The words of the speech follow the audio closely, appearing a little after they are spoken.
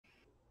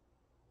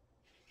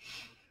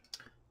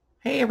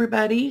Hey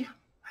everybody,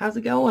 how's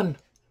it going?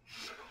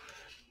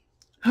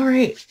 All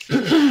right.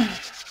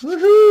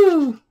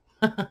 Woohoo!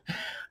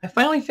 I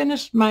finally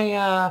finished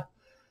my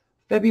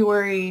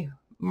February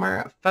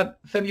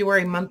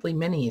February monthly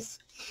minis.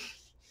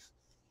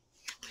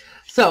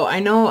 So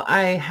I know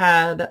I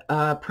had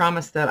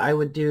promised that I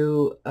would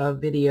do a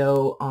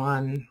video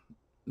on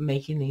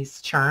making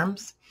these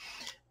charms,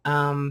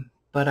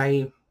 but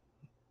I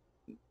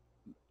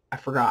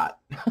forgot.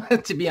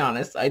 To be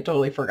honest, I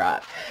totally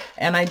forgot.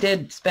 And I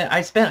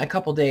spent a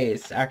couple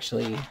days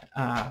actually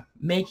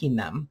making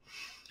them.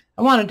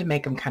 I wanted to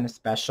make them kind of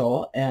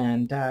special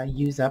and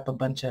use up a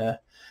bunch of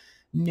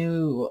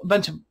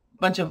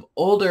bunch of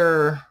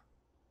older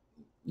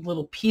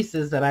little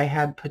pieces that I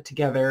had put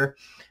together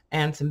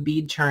and some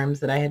bead charms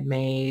that I had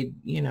made,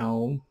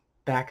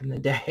 back in the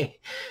day.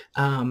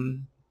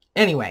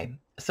 Anyway,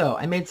 so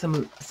I made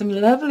some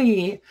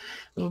lovely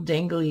little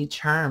dangly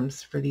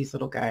charms for these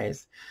little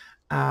guys.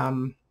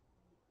 And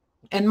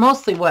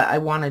mostly what I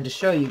wanted to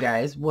show you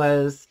guys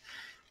was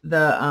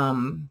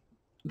the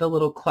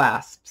little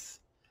clasps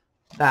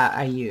that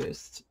I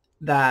used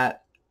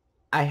that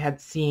I had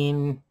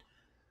seen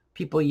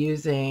people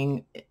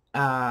using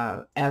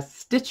as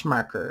stitch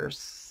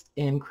markers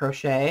in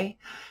crochet.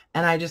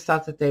 And I just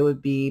thought that they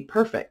would be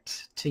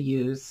perfect to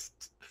use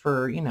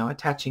for,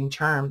 attaching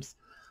charms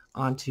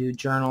onto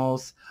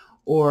journals,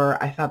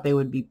 or I thought they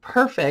would be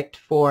perfect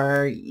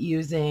for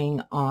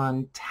using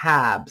on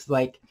tabs.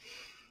 Like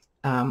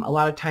a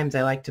lot of times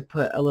I like to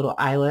put a little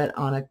eyelet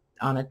on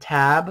a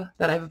tab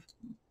that I've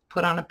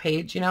put on a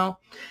page,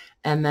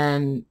 and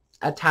then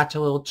attach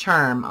a little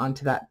charm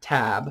onto that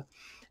tab.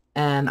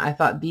 And I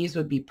thought these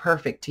would be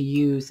perfect to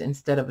use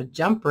instead of a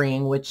jump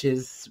ring, which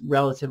is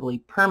relatively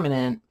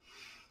permanent,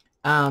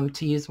 to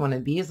use one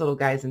of these little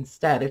guys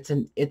instead. It's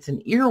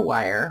an ear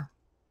wire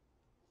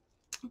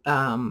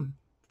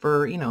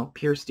for,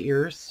 pierced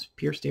ears,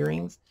 pierced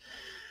earrings,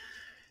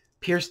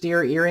 pierced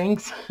ear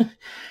earrings.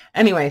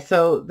 Anyway,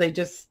 so they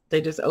just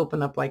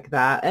open up like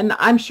that. And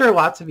I'm sure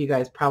lots of you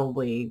guys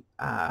probably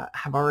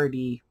have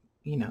already,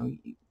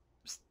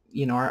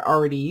 are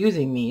already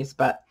using these,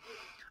 but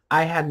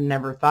I had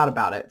never thought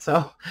about it.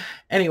 So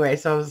anyway,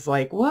 so I was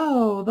like,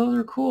 whoa, those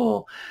are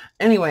cool.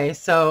 Anyway,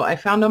 so I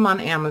found them on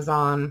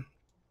Amazon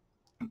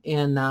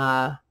in,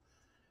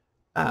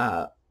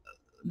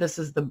 this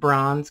is the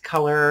bronze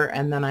color.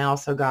 And then I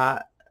also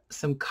got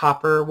some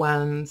copper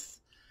ones,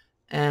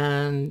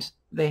 and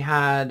they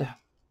had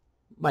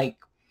like,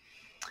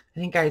 I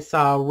think I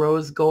saw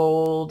rose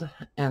gold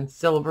and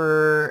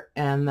silver,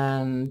 and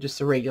then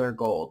just a regular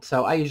gold.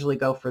 So I usually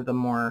go for the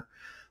more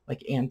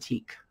like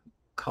antique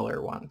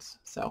color ones.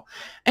 So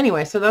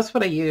anyway, so that's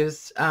what I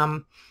used.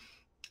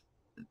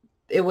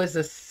 It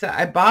was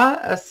I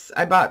bought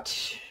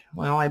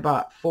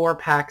 4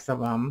 packs of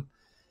them,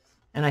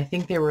 and I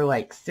think they were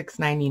like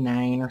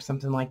 $6.99 or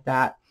something like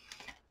that.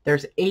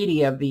 There's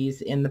 80 of these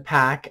in the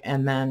pack,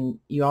 and then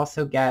you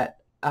also get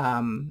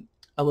a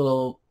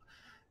little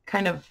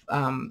kind of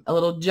a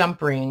little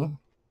jump ring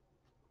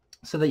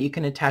so that you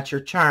can attach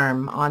your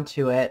charm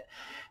onto it.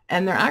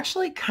 And they're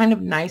actually kind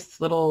of nice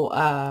little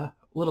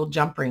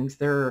jump rings.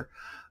 They're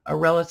a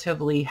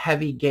relatively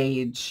heavy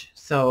gauge,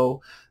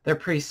 so they're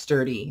pretty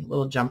sturdy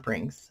little jump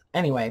rings.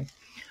 Anyway,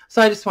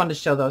 so I just wanted to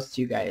show those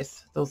to you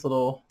guys, those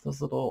little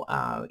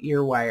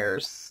ear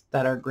wires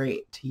that are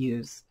great to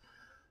use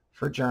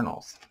for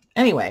journals.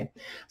 Anyway,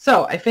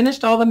 so I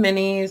finished all the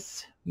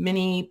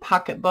mini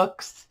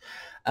pocketbooks,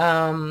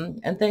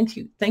 and thank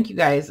you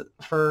guys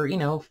for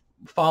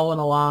following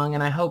along,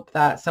 and I hope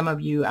that some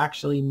of you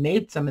actually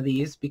made some of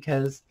these,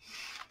 because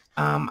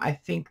I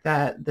think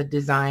that the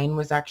design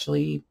was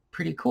actually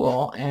pretty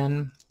cool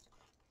and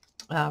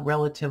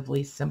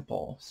relatively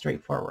simple,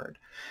 straightforward,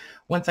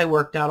 once I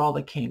worked out all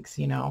the kinks,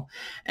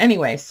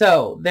 Anyway,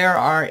 so there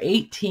are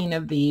 18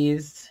 of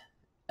these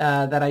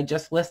that I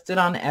just listed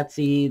on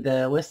Etsy.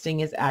 The listing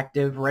is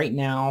active right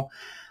now.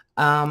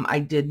 I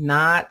did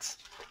not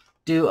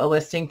do a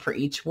listing for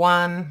each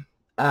one.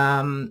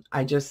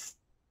 Honestly,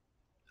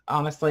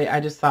 I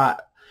just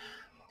thought,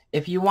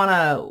 if you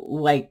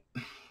want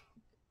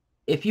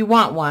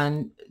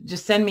one,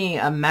 just send me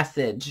a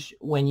message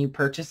when you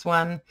purchase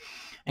one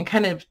and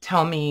kind of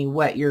tell me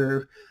what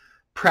your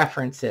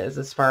preference is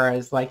as far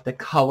as like the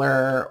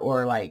color,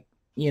 or like,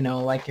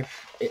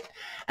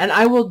 and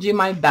I will do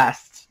my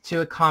best to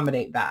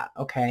accommodate that.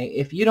 Okay.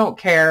 If you don't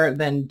care,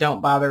 then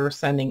don't bother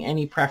sending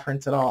any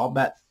preference at all.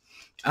 But,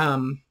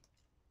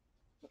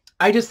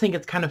 I just think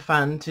it's kind of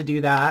fun to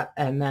do that.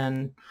 And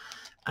then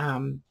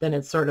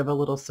it's sort of a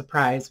little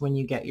surprise when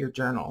you get your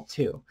journal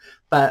too.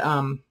 But,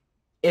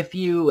 if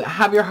you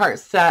have your heart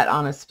set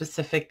on a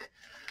specific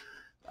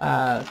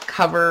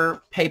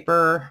cover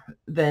paper,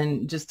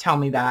 then just tell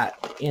me that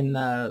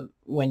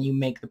when you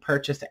make the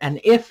purchase. And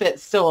if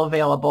it's still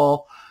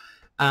available,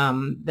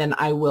 then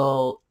I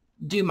will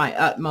do my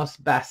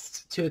utmost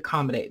best to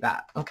accommodate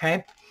that.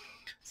 Okay.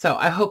 So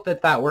I hope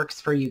that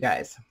works for you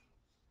guys.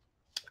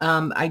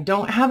 I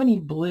don't have any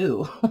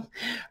blue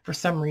for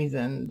some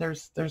reason.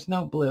 There's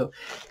no blue.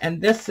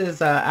 And this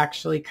is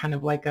actually kind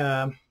of like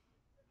a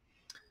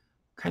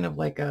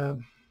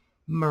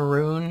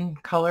maroon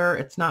color.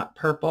 It's not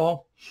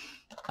purple.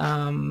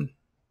 I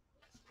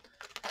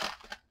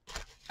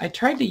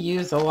tried to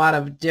use a lot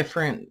of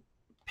different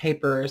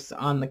papers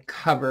on the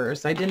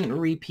covers. I didn't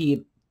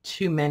repeat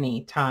too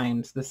many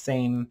times the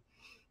same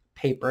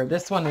paper.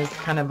 This one is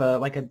kind of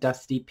like a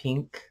dusty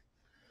pink.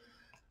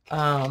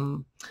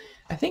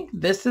 I think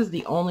this is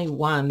the only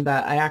one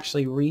that I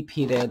actually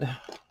repeated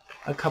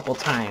a couple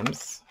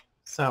times.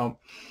 So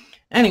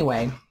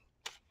anyway,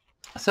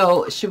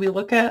 so should we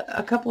look at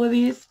a couple of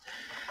these?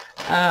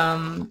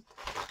 I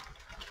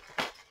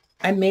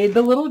made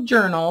the little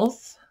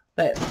journals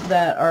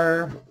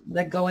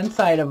that go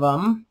inside of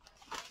them.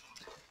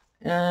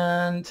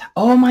 And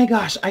oh my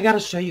gosh, I got to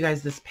show you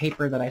guys this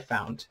paper that I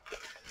found.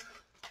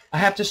 I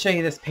have to show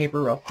you this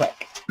paper real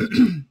quick.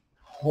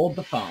 Hold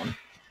the phone.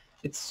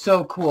 It's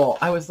so cool.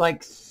 I was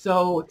like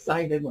so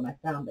excited when I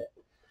found it.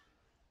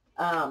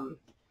 Dun,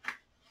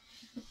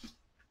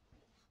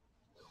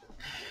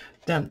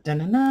 dun,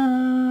 dun,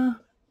 dun.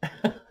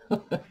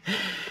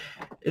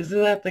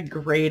 Isn't that the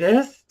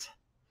greatest?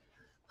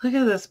 Look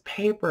at this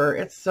paper.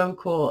 It's so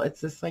cool.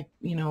 It's this like,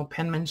 you know,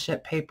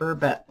 penmanship paper,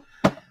 but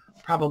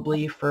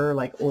probably for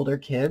like older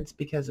kids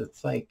because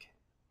it's like,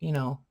 you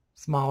know,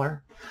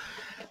 smaller.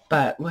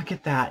 But look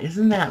at that.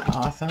 Isn't that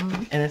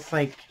awesome? And it's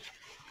like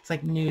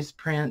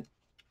newsprint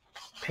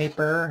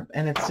paper,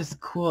 and it's just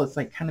cool. It's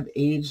like kind of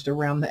aged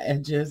around the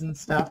edges and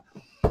stuff.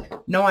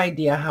 No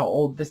idea how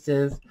old this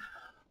is,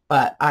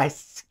 but I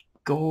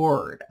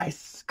scored. I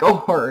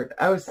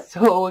was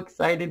so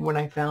excited when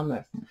I found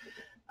this.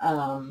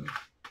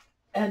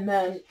 And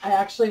then I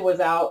actually was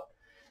out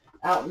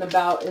and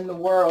about in the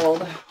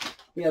world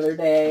the other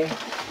day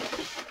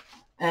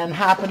and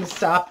happened to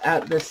stop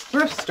at this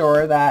thrift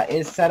store that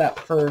is set up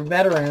for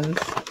veterans.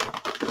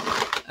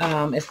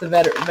 It's the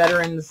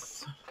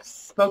veterans,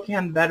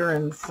 Spokane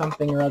Veterans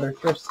something or other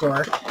thrift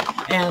store.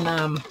 And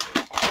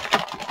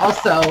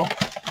also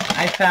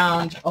I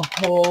found a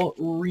whole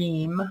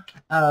ream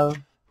of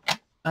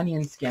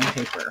onion skin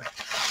paper.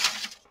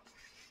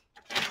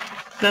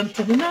 Dun,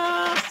 dun, dun,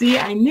 dun. See,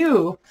 I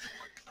knew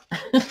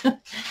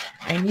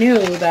I knew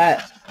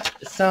that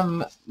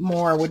some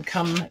more would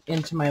come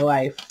into my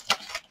life.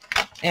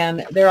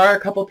 And there are a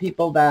couple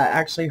people that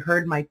actually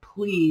heard my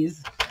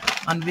pleas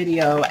on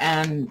video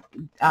and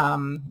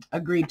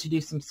agreed to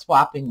do some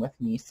swapping with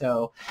me.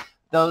 So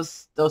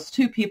those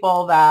two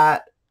people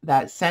that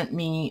sent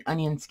me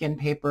onion skin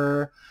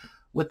paper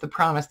with the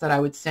promise that I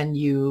would send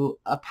you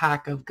a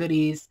pack of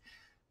goodies,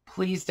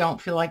 please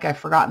don't feel like I've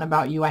forgotten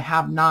about you. I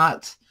have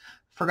not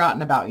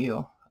forgotten about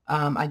you.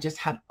 I just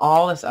had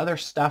all this other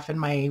stuff in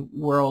my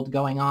world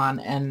going on,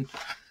 and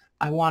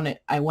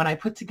when I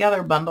put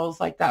together bundles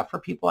like that for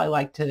people, I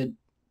like to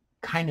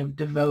kind of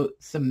devote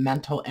some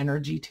mental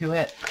energy to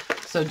it.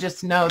 So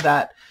just know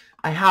that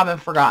I haven't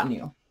forgotten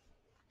you.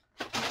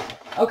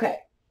 Okay.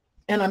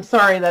 And I'm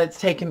sorry that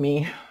it's taken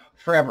me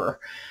forever.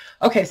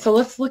 Okay. So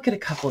let's look at a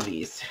couple of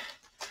these.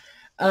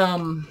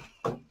 Yeah.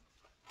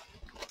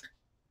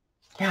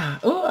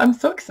 Oh, I'm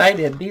so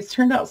excited. These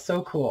turned out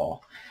so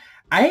cool.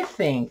 I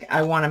think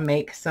I want to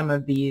make some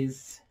of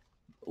these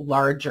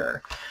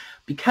larger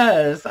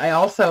because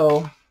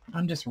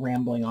I'm just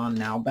rambling on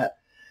now, but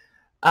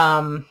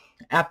I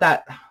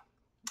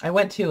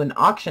went to an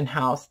auction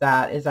house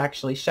that is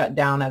actually shut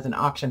down as an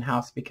auction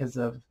house because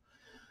of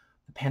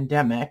the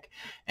pandemic.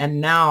 And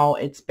now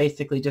it's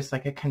basically just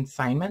like a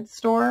consignment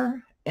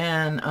store.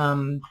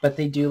 And, but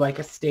they do like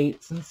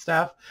estates and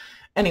stuff.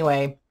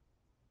 Anyway,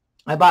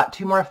 I bought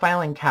 2 more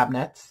filing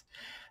cabinets,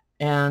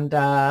 and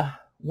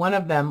one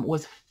of them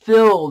was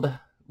filled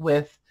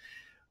with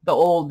the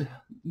old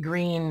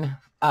green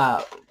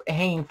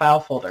hanging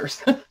file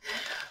folders.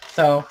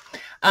 So,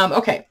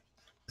 okay.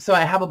 So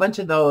I have a bunch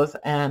of those,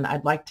 and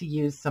I'd like to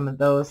use some of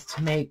those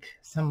to make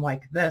some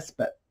like this,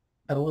 but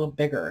a little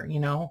bigger, you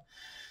know,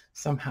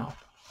 somehow.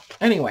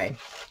 Anyway,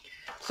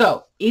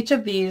 so each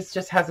of these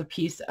just has a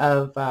piece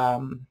of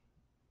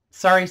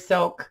sari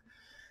silk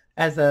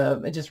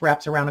it just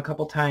wraps around a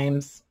couple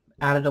times,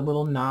 added a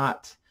little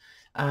knot,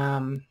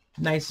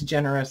 nice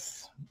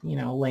generous, you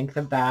know, length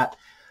of that.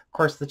 Of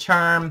course, the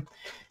charm,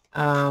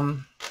 so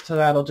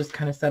that'll just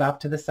kind of set off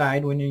to the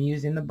side when you're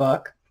using the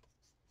book.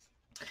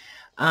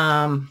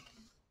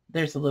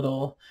 There's a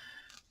little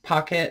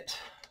pocket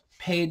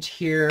page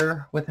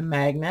here with a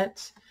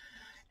magnet,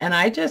 and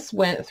I just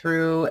went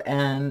through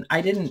and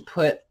I didn't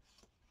put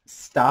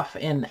stuff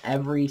in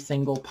every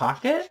single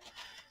pocket.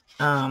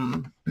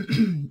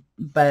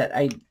 But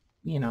I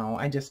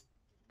just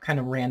kind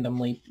of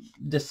randomly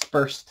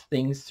dispersed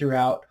things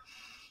throughout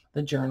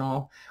the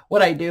journal.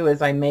 What I do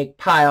is I make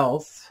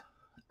piles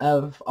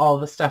of all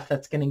the stuff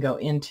that's going to go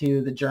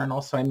into the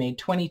journal. So I made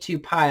 22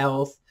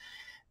 piles.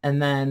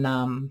 And then,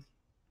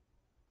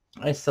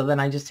 so then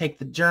I just take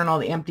the journal,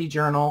 the empty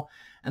journal,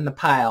 and the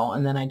pile,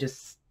 and then I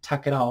just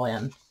tuck it all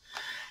in.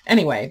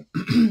 Anyway,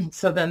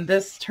 so then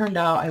this turned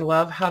out, I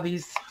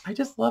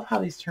just love how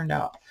these turned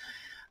out.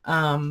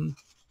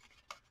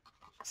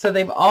 So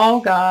they've all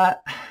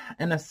got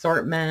an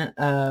assortment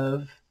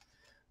of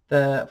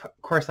of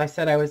course, I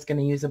said I was going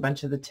to use a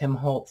bunch of the Tim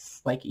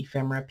Holtz like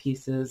ephemera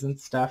pieces and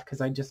stuff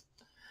because I just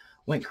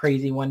went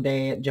crazy one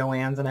day at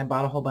Joann's and I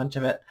bought a whole bunch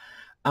of it.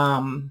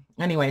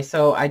 Anyway,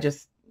 so I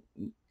just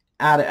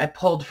I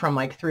pulled from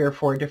like 3 or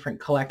 4 different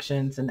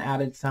collections and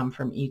added some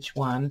from each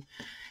one.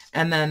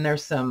 And then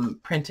there's some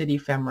printed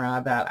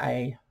ephemera that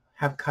I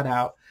have cut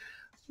out,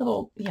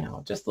 little,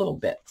 just little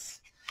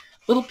bits,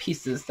 little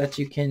pieces that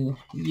you can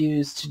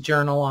use to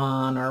journal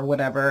on or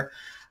whatever.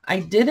 I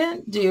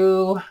didn't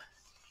do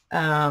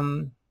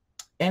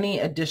any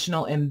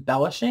additional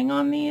embellishing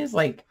on these.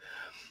 Like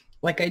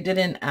I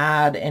didn't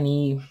add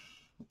any,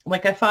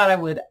 like I thought I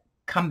would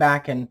come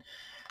back and,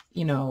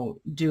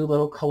 do a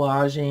little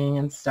collaging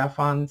and stuff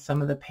on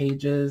some of the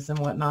pages and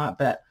whatnot.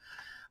 But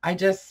I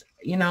just,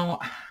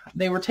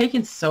 they were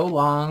taking so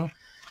long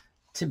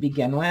to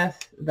begin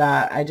with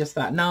that I just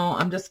thought, no,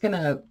 I'm just going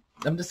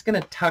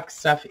to tuck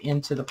stuff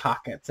into the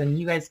pockets and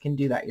you guys can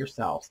do that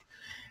yourselves.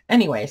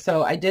 Anyway,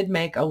 so I did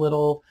make a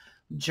little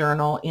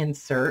journal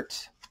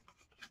insert.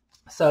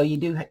 So you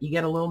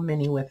get a little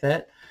mini with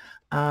it.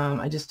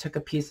 I just took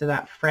a piece of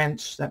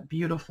that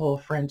beautiful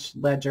French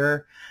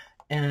ledger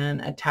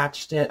and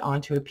attached it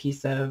onto a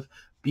piece of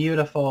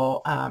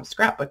beautiful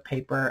scrapbook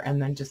paper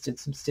and then just did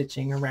some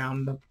stitching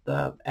around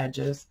the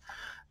edges.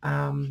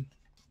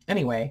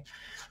 Anyway,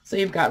 so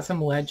you've got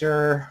some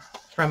ledger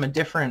from a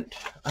different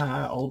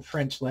old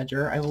French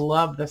ledger. I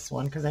love this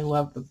one because I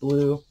love the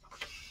blue.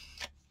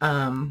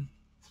 Some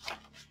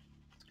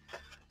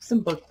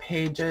book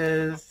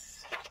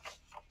pages,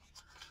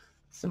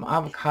 some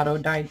avocado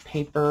dyed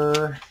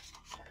paper,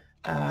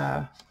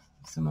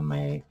 some of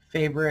my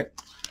favorite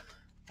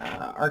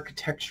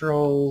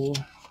architectural,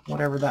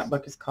 whatever that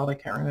book is called, I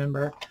can't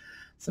remember,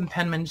 some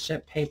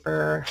penmanship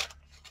paper,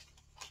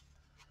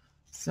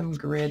 some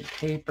grid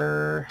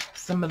paper,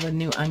 some of the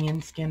new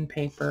onion skin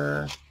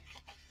paper,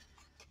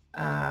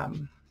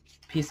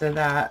 piece of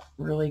that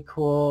really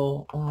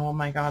cool, oh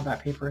my god,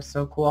 that paper is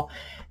so cool.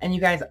 And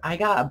you guys, I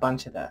got a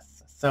bunch of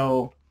this.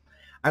 So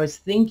I was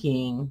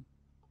thinking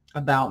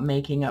about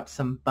making up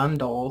some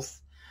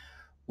bundles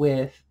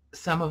with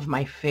some of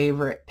my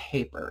favorite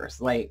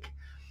papers,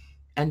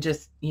 and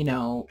just,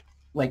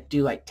 like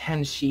do like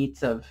 10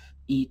 sheets of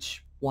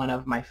each one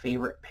of my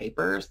favorite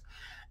papers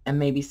and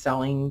maybe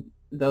selling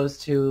those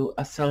to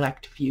a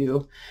select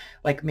few.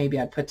 Like maybe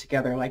I'd put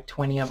together like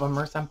 20 of them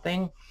or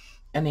something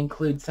and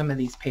include some of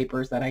these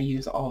papers that I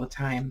use all the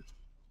time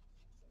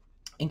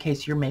in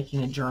case you're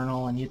making a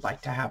journal and you'd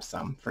like to have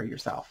some for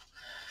yourself.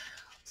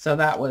 So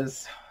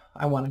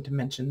I wanted to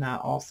mention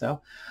that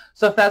also.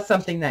 So if that's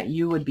something that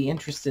you would be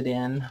interested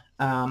in,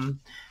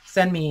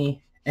 send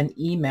me an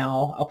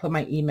email. I'll put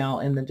my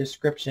email in the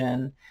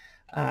description.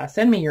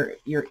 Send me your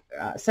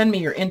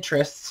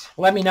interests.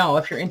 Let me know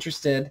if you're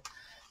interested,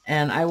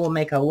 and I will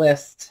make a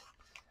list,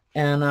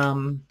 and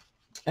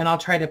I'll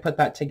try to put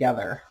that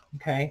together.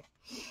 Okay.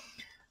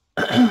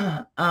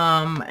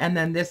 And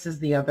then this is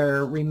the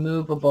other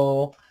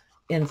removable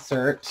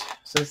insert.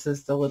 So this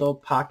is the little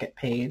pocket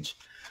page.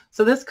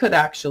 So this could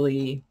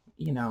actually,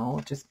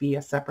 just be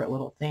a separate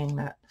little thing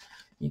that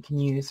you can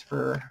use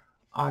for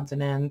odds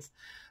and ends.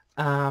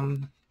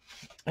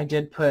 I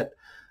did put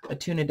a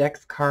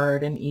Tune-a-Dex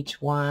card in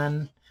each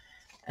one.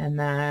 And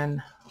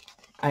then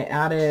I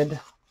added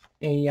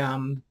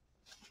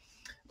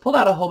pulled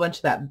out a whole bunch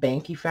of that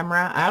bank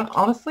ephemera.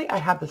 Honestly, I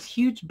had this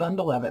huge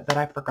bundle of it that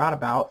I forgot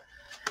about.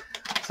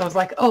 So I was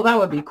like, oh, that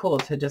would be cool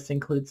to just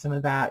include some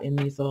of that in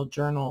these little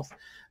journals.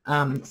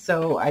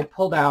 So I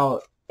pulled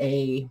out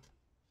a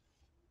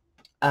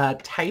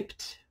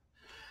typed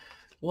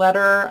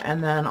letter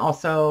and then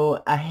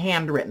also a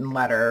handwritten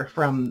letter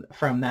from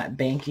that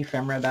bank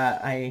ephemera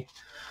that I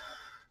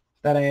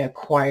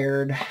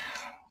acquired,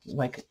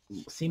 like,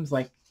 seems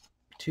like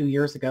 2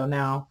 years ago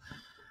now.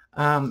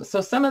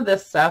 So some of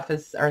this stuff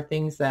are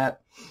things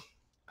that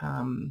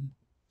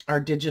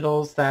are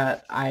digitals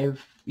that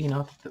I've,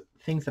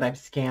 things that I've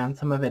scanned.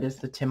 Some of it is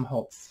the Tim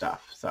Holtz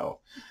stuff. So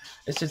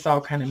it's just all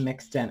kind of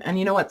mixed in. And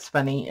you know what's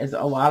funny is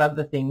a lot of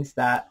the things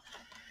that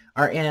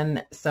are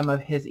in some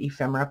of his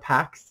ephemera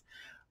packs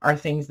are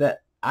things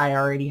that I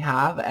already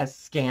have as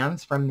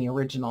scans from the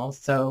original.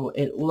 So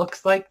it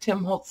looks like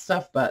Tim Holtz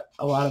stuff, but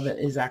a lot of it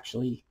is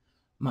actually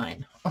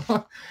mine.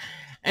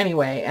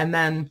 Anyway, and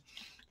then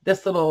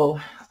this little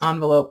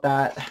envelope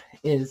that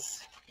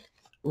is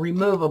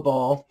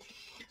removable,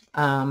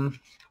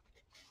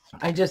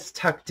 I just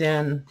tucked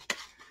in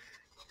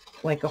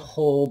like a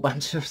whole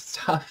bunch of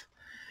stuff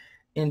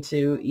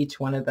into each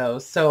one of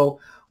those. So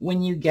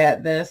when you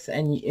get this,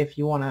 and if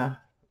you want to,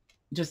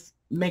 just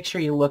make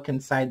sure you look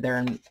inside there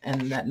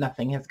and that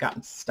nothing has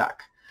gotten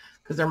stuck,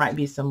 because there might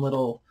be some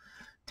little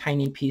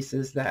tiny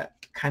pieces that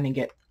kind of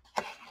get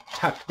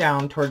tucked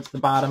down towards the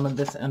bottom of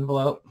this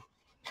envelope.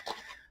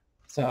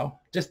 So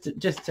just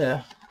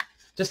to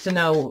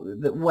know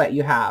what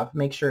you have,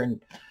 make sure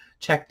and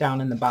check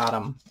down in the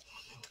bottom.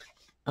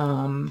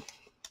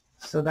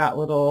 So that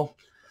little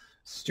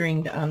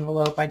stringed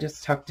envelope, I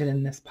just tucked it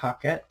in this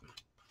pocket.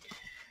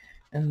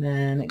 And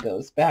then it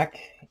goes back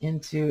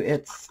into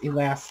its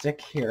elastic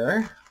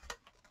here.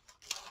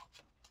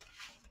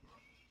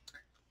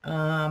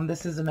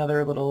 This is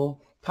another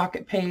little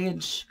pocket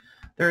page.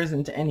 There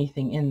isn't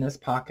anything in this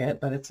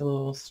pocket, but it's a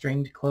little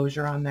stringed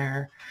closure on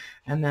there.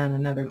 And then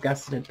another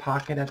gusseted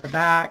pocket at the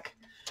back.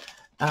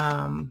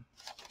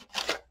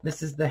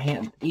 This is the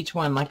hand, each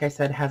one, like I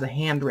said, has a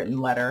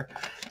handwritten letter.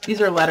 These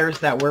are letters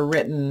that were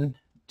written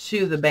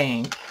to the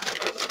bank.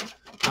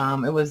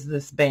 It was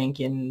this bank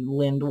in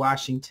Lind,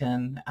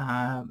 Washington.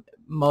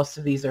 Most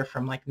of these are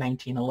from like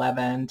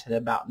 1911 to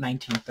about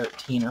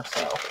 1913 or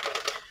so.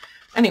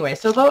 Anyway,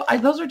 so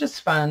those are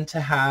just fun to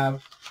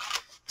have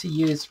to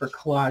use for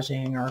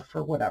collaging or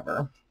for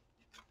whatever.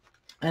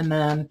 And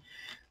then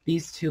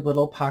these two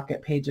little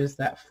pocket pages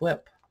that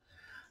flip.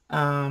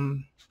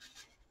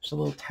 There's a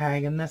little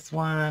tag in this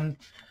one,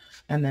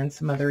 and then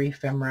some other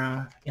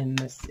ephemera in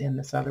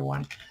this other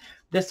one.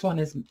 This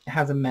one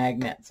has a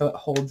magnet, so it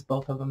holds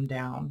both of them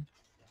down.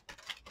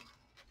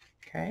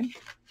 Okay,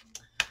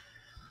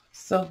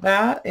 so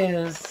that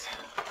is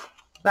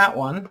that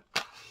one.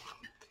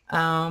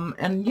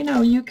 And you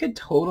know, you could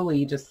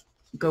totally just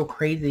go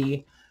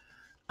crazy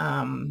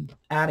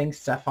adding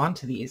stuff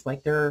onto these,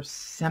 like they're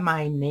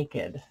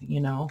semi-naked,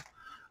 you know.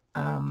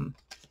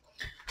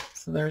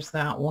 So there's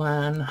that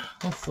one.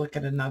 Let's look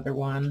at another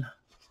one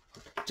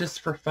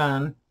just for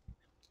fun.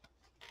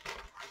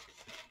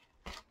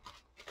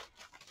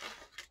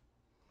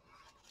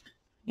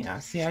 Yeah,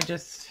 see, I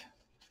just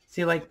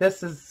see, like,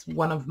 this is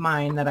one of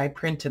mine that I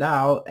printed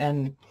out,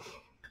 and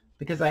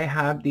because I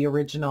have the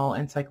original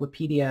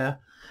encyclopedia,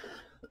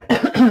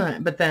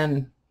 but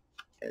then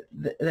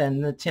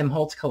the Tim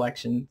Holtz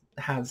collection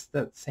has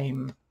that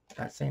same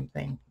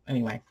thing.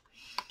 Anyway,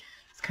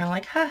 it's kind of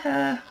like,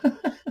 haha.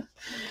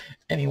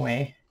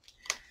 Anyway,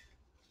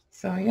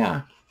 so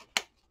yeah.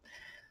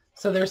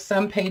 So there's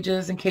some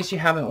pages, in case you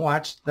haven't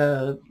watched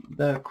the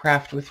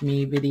Craft With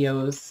Me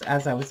videos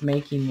as I was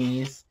making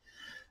these.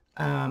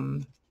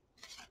 I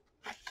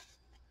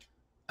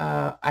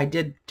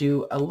did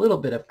do a little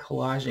bit of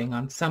collaging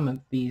on some of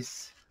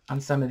these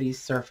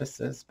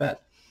surfaces,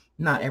 but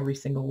not every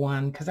single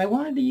one, because I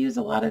wanted to use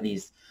a lot of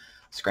these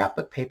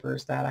scrapbook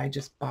papers that I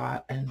just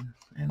bought, and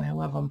I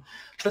love them.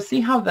 So see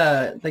how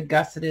the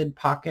gusseted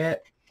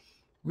pocket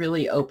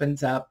really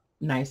opens up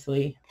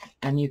nicely,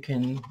 and you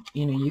can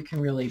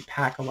really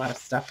pack a lot of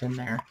stuff in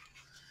there.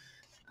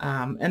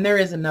 And there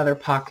is another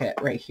pocket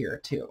right here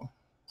too.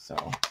 So,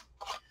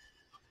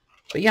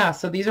 but yeah,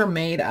 so these are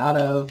made out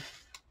of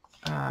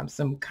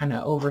some kind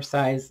of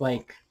oversized,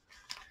 like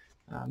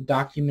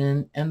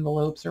document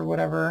envelopes or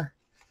whatever.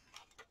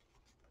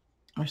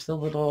 There's the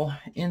little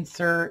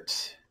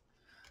insert,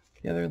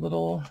 the other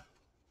little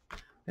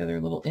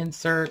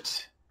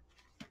insert.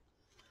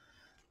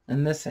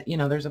 And this, you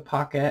know, there's a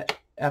pocket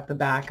at the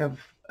back of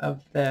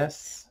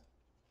this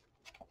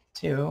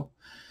too.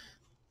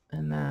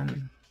 And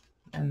then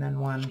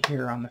one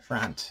here on the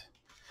front.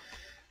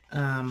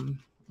 And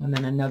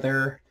then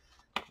another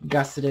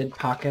gusseted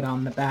pocket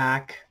on the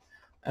back,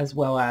 as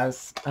well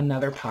as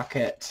another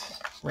pocket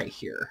right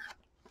here.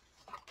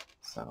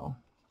 So,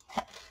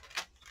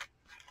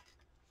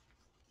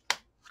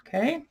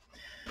 okay.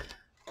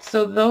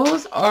 So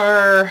those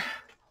are,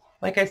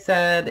 like I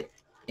said,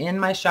 in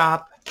my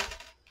shop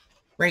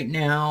right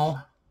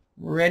now,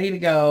 ready to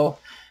go,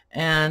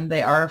 and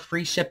they are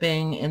free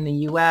shipping in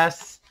the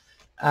US.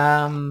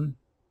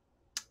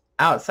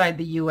 Outside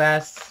the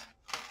US,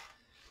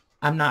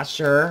 I'm not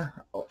sure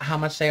how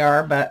much they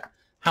are, but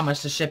how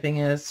much the shipping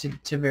is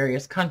to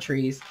various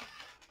countries.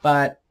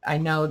 But I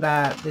know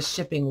that the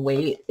shipping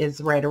weight is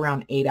right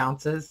around 8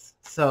 ounces,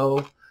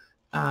 so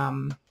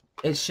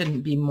it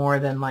shouldn't be more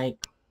than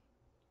like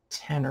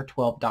 $10 or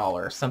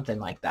 $12, something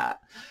like that,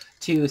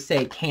 to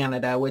say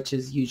Canada, which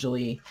is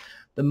usually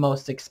the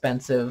most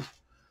expensive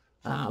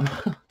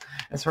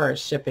as far as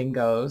shipping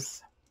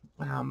goes.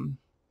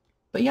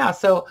 But yeah,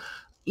 so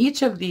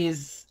each of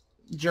these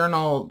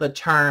journal, the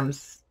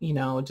charms, you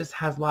know, just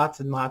has lots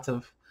and lots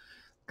of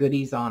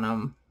goodies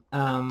on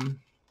them.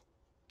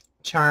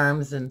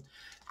 Charms and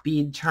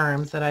bead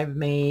charms that I've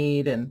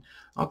made, and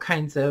all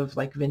kinds of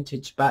like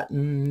vintage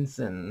buttons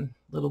and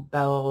little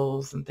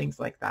bells and things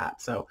like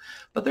that. So,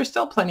 but there's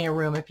still plenty of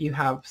room if you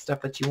have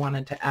stuff that you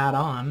wanted to add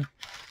on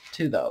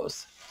to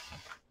those.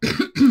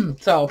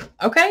 So,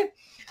 okay.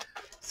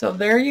 So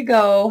there you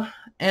go.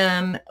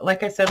 And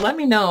like I said, let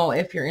me know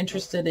if you're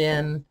interested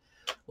in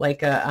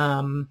like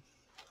a,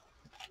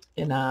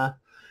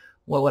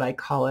 what would I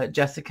call it?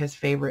 Jessica's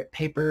Favorite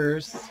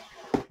Papers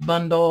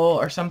bundle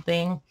or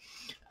something.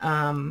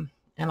 And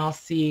I'll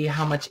see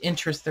how much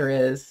interest there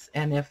is.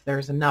 And if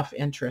there's enough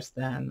interest,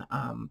 then,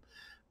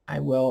 I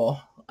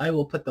will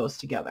put those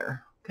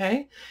together.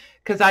 Okay.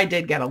 Because I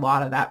did get a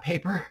lot of that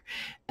paper,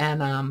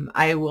 and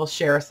I will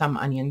share some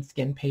onion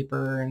skin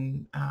paper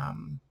and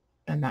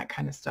that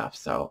kind of stuff.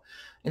 So,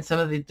 and some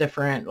of the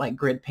different like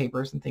grid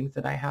papers and things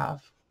that I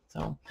have.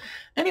 So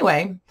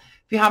anyway,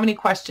 if you have any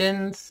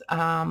questions,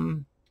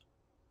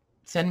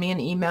 send me an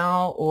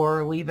email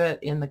or leave it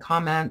in the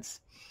comments.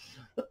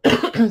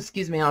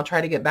 Excuse me. I'll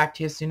try to get back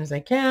to you as soon as I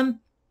can.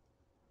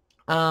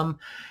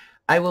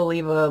 I will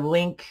leave a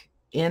link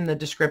in the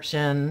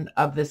description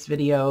of this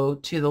video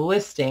to the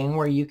listing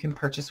where you can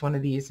purchase one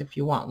of these if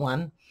you want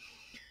one.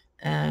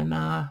 And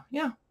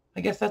yeah,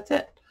 I guess that's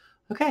it.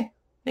 Okay.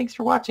 Thanks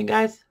for watching,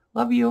 guys.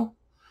 Love you.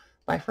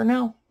 Bye for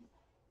now.